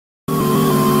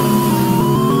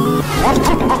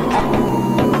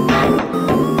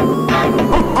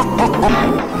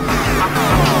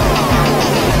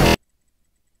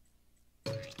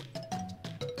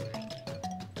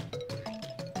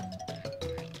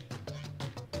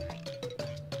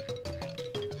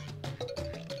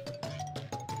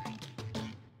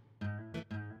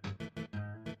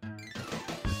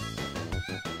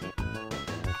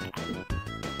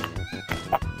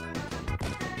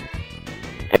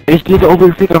just need to open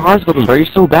your freaking horoscope, bro. You're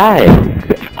so bad.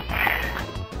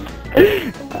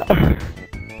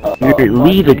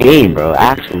 Leave the game, bro.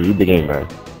 Actually, leave the game, bro.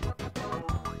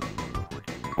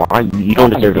 Why? You don't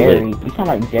deserve to live. You sound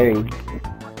like Jerry.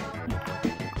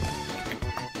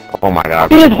 Oh my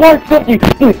god. He just hard-stepped you!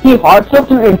 Dude, he hard-stepped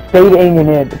you and stayed aiming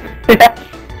in.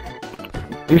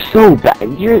 You're so bad.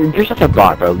 You're such a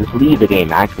bot, bro. Just leave the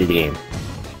game. Actually, the game.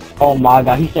 Oh my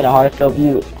god, he said a hard-stepped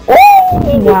you.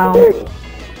 Oh! Wow.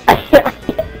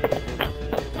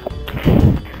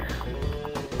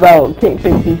 Bro, kick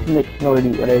 15 Nick Snorty,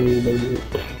 whatever you do.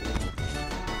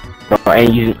 Bro,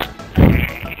 and you...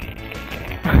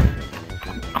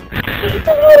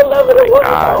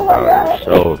 Oh my god,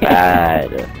 bro, so bad.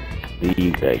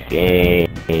 Leave the game.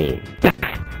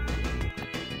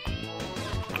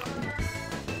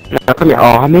 No, come here.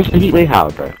 Oh, I missed the heat wave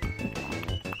house, bro.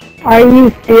 Are you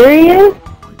serious?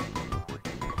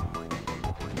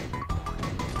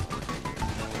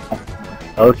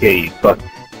 Okay, you fuck.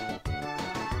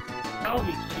 I'll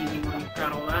be cheating when you've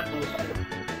got all that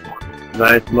bullshit.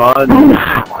 Nice mod.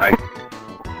 Nice.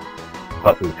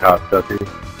 Fucking cocksucker.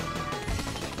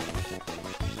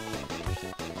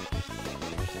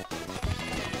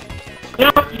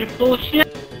 Yep, you bullshit.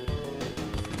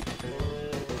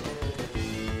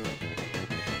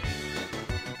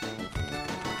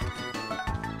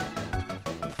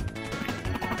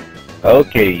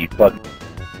 Okay, you fuck.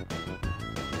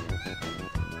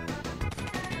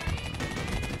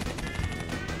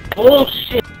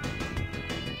 Bullshit.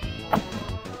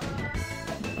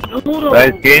 Noodle,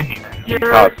 Nice game, you you're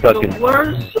cocksucking. the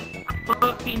worst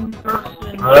fucking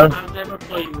person Huh? I've ever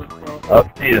played with, bro. Oh,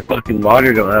 see, the fucking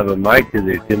monitor don't have a mic because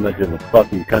they're too much of a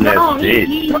fucking cunt-ass No, bitch.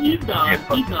 he done.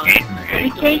 He done.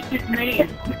 He changed his name.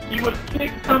 He would have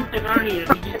picked something earlier.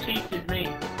 He just changed his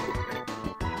name.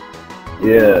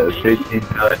 Yeah,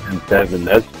 15,007,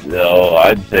 that's, no,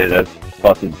 I'd say that's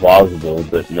fucking plausible,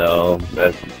 but no,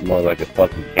 that's more like a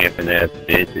fucking camping-ass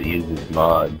bitch that uses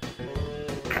mods.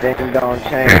 Things don't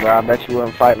change, bro. I bet you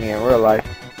wouldn't fight me in real life.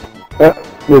 This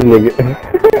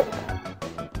nigga.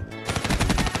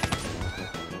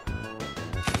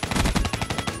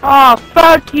 Oh,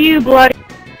 fuck you, bloody.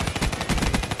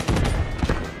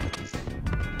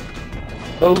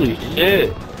 Holy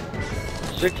shit.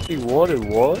 61 and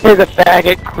what? Here's a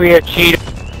faggot, queer, cheater.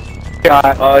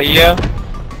 Oh, yeah?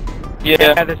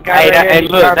 Yeah. This guy Hey, right here, hey, he's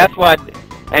look, garbage. that's why...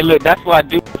 Hey, look, that's why I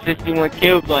do 61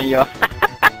 kills on y'all.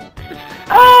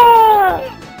 Ah!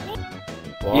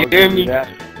 You hear me? That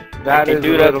Hey, is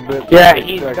dude, a little bit... Yeah,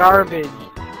 he's garbage.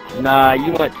 Nah,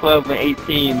 you went 12 and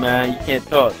 18, man. You can't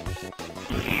talk.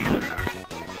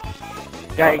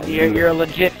 Guy, you're a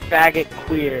legit faggot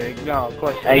queer. No, of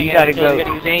course. Hey, you gotta go. You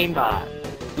gotta use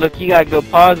aimbot. Look, you gotta go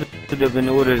positive in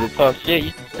order to talk shit.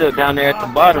 You still down there at the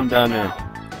bottom down there.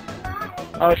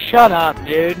 Oh, shut up,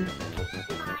 dude.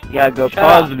 You gotta go Shut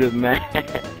up. positive, man.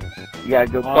 You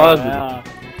gotta go Oh,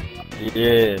 positive.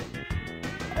 Yeah.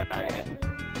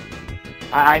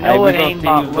 I know Hey, what we gonna see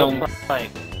aimbot who's looks like.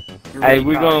 Hey,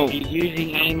 we gon' He's using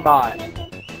aimbot.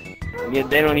 Yeah,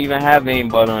 they don't even have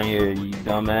aimbot on here, you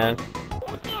dumbass.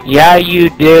 Yeah, you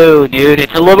do, dude.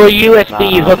 It's a little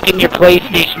USB Nah. hooked in your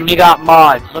PlayStation. You got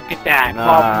mods. Look at that.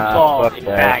 Problem solved, fuck you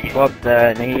that. faggot. Fuck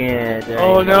that. Yeah, there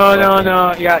Oh, ain't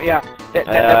no. fucking- Yeah. That's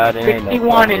there ain't no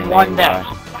 61 in fucking one aimbot. death.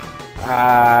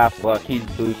 Ah, fuck, he's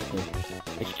boosting.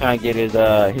 He's trying to get his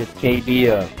KD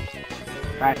up.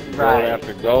 That's Going right.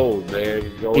 after gold, man.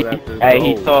 He's going after Hey,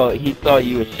 gold. he saw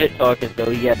you was shit talking, so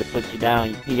he had to put you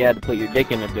down. He had to put your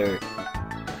dick in the dirt.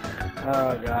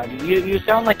 Oh, God. You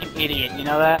sound like an idiot. You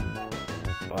know that?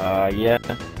 Yeah.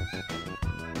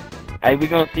 Hey, we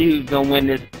gonna see who's gonna win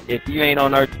this. If you ain't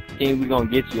on our team, we gonna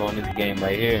get you on this game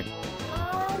right here.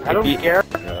 I don't you- care.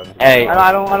 Hey,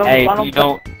 I don't hey, if you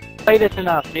don't. play this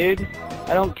enough, dude.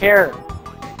 I don't care.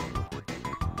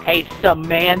 Hey,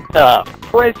 Samantha.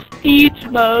 Prestige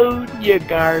mode, you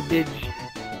garbage.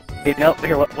 You know,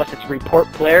 here, what's this,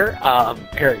 report player?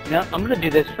 Here, you know, I'm gonna do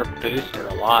this for booster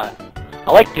a lot.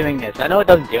 I like doing this. I know it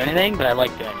doesn't do anything, but I like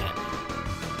doing it.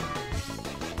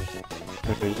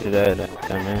 Listen to that,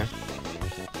 man.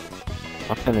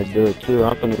 I'm finna do it too.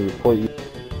 I'm finna report you.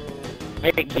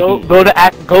 Maybe go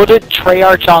to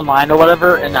Treyarch Online or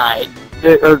whatever, and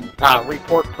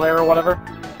report player or whatever.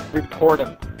 Report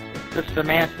him. The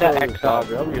Samantha X.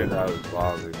 I'm getting out of his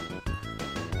lobby.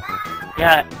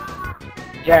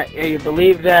 Yeah, you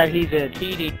believe that he's a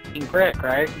cheating prick,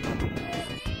 right?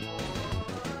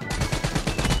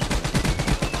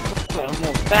 Well, I'm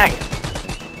a faggot.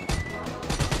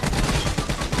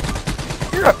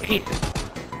 You're a piece of...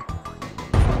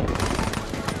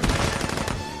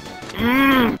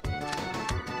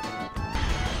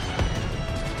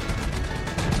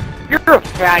 You're a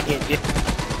faggot, dude.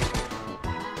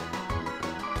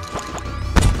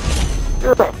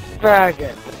 You're a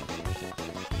faggot.